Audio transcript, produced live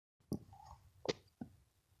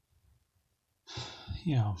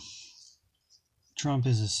you know, Trump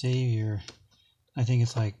is a savior, I think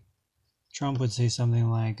it's like Trump would say something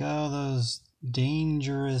like, "Oh, those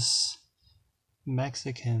dangerous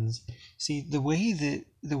Mexicans." See, the way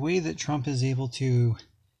that Trump is able to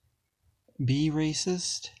be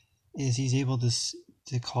racist is he's able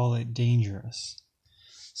to call it dangerous.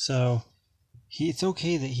 So it's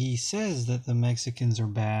okay that he says that the Mexicans are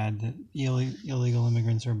bad, that illegal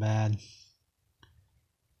immigrants are bad,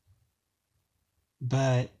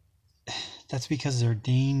 but that's because they're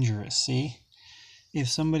dangerous. See, if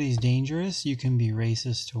somebody's dangerous, you can be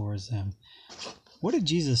racist towards them. What did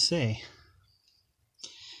Jesus say?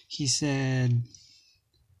 He said,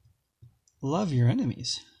 love your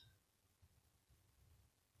enemies.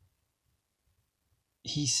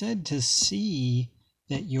 He said to see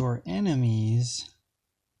that your enemies,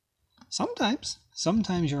 sometimes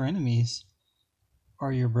your enemies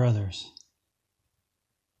are your brothers.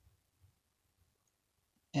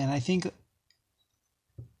 And I think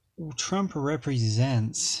Trump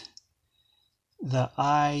represents the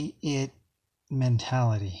I-it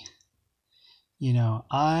mentality. You know,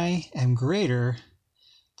 I am greater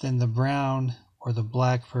than the brown or the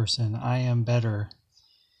black person. I am better.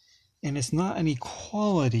 And it's not an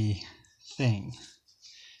equality thing.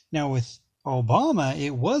 Now with Obama,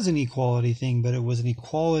 it was an equality thing, but it was an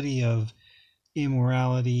equality of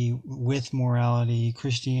immorality with morality,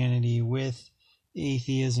 Christianity with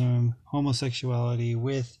atheism, homosexuality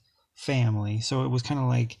with family. So it was kind of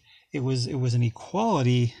like it was an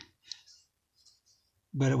equality,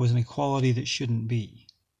 but it was an equality that shouldn't be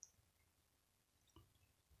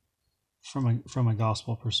from a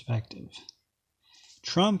gospel perspective.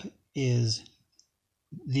 Trump is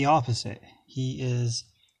the opposite. He is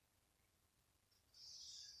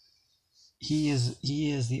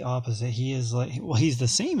the opposite. He is like, well, he's the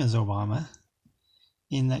same as Obama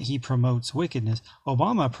in that he promotes wickedness.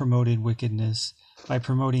 Obama promoted wickedness by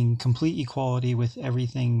promoting complete equality with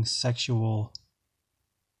everything sexual.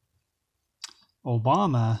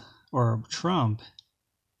 Trump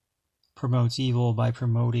promotes evil by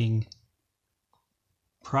promoting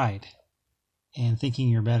pride and thinking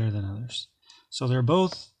you're better than others. So they're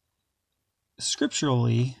both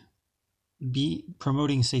scripturally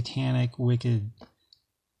promoting satanic, wicked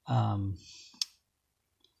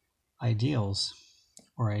ideals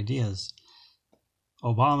or ideas.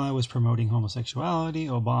 Obama was promoting homosexuality.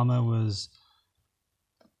 Obama was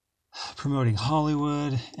promoting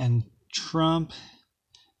Hollywood, and Trump,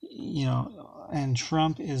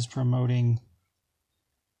 Trump is promoting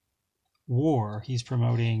war. He's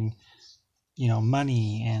promoting,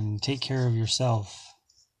 money and take care of yourself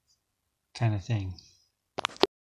kind of thing.